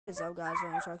What's up, guys?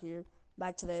 Ryan Shark here.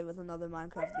 Back today with another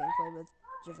Minecraft gameplay with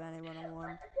Giovanni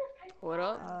 101. What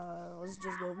up? Let's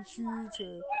just go over here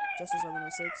to Justice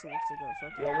 706. So let's take a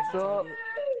fucking Yo, what's up?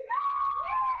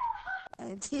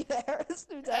 And Team Harris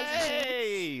 2000.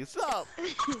 Hey, what's up?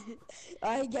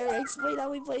 Alright, Gary, explain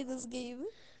how we play this game.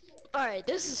 Alright,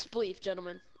 this is Spleef,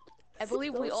 gentlemen. I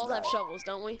believe we all have shovels,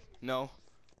 don't we? No.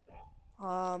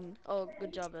 Oh,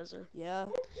 good job, Ezra. Yeah.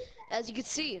 As you can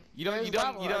see, You done goofed.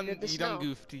 You done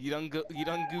goofed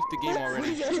the game already.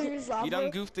 You done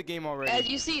goofed the game already. As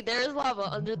you see, there is lava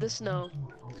under the snow.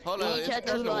 Hold on,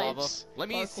 there's no lava. Let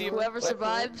me see if Whoever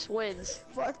survives wins.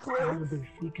 Parkour.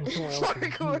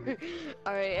 Parkour.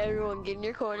 Alright, everyone get in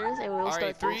your corners and we'll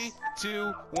start. Alright, 3,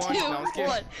 2, 1. No, I'm scared.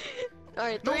 1.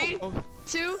 Alright, 3,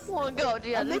 2, 1, go.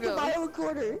 Yeah, I'm let's making go. my own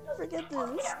corner. Forget this.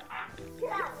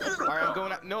 Alright, I'm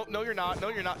going out. No, you're not. No,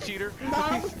 you're not, cheater. No.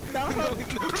 No,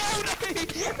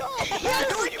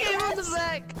 Yes, look at him in the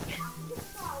back.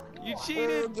 You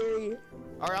cheated. Gary.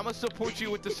 Alright, I'm gonna support you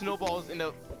with the snowballs in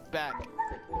the back.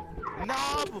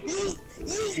 Knob!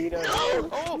 Cheater.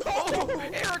 Oh,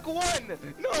 Eric won!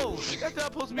 No, that's not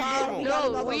supposed to be normal.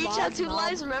 No, we each had 2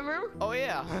 lives, remember? Oh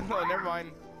yeah, no, never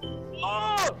mind.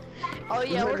 Oh! Oh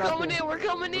yeah, we're coming in, we're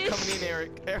coming in. We're coming in,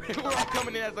 Eric. We're all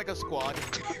coming in as like a squad.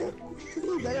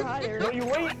 You better hide, Eric. No, you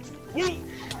wait! Yeet!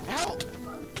 Help!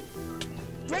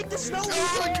 Break the snow!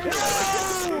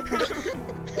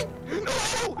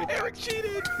 No! Eric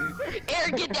cheated!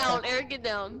 Eric, get down, Eric, get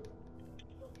down.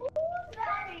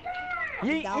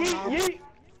 Yeet, yeet, yeet!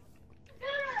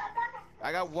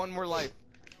 I got 1 more life.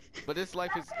 But this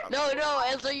life is... No,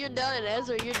 Ezra, you're done.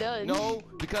 Ezra, you're done. No,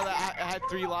 because I had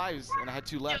 3 lives and I had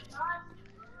 2 left.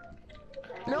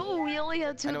 No, we only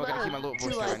had 2 I know, I lives. gotta keep my little 2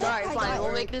 voice lives. right now. Alright, fine,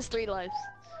 we'll make this 3 lives.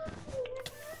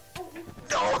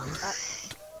 No!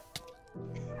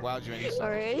 Wow, Joanne, you suck.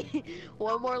 Alright,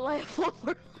 1 more life, 1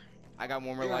 more. I got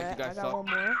 1 more life, you guys I got suck. 1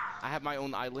 more. I have my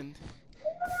own island.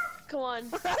 Come on.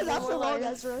 That's 1 more a long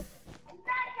life. Ezra.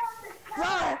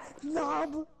 Ah,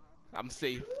 knob. I'm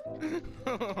safe.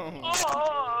 Oh!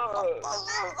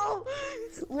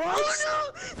 What?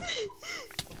 Oh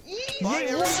Yeet,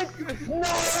 what?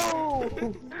 No!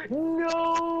 No!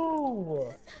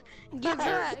 no! Get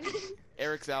back.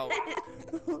 Eric's out.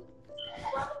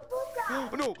 Oh,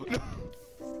 no!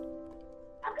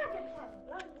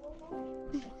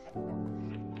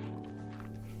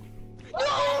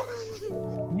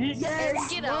 Yeet. Yes, Eric,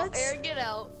 get out. what? Eric, get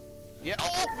out. Yeah.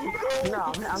 Oh!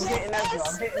 No, I'm getting Ezra.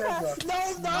 I'm getting Ezra.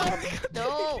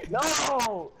 No. No.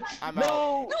 No! I'm No!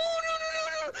 out. No.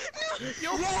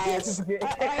 Yo, Yes.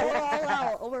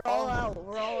 Alright, we're all out.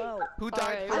 We're all out. Who Who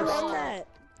died Alright, I first? won that.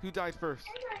 Who died first?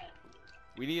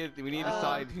 We need to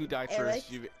decide who died Eric?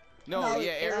 first. No,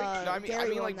 yeah, Eric. No, I mean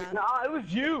Gary like. won that. No, it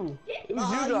was you! It was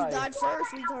Oh, you you guys! died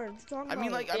first, retard. I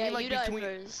mean like Yeah, you died between.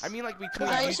 first. I mean like between.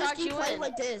 I Let's just shot keep you playing in.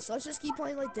 like this. Let's just keep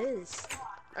playing like this.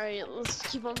 Alright, let's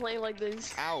keep on playing like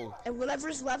this. Ow. And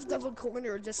whatever's left of a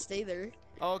corner, just stay there.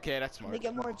 Okay, that's smart. Make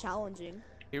it more challenging.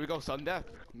 Here we go, sudden death.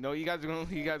 No, you guys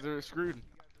are screwed.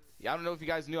 Yeah, I don't know if you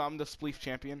guys knew I'm the Spleef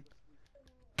champion.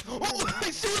 Oh,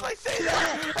 as soon as I say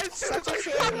that, as soon Such as a I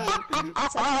say champion.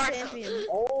 that. Such a champion.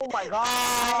 Oh my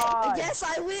god! Yes,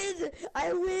 I win.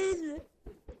 I win.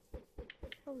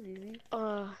 That was easy.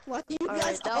 What you guys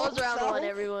Alright, that was all round fell? 1,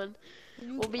 everyone.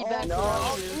 You We'll be all back for No.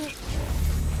 round 2.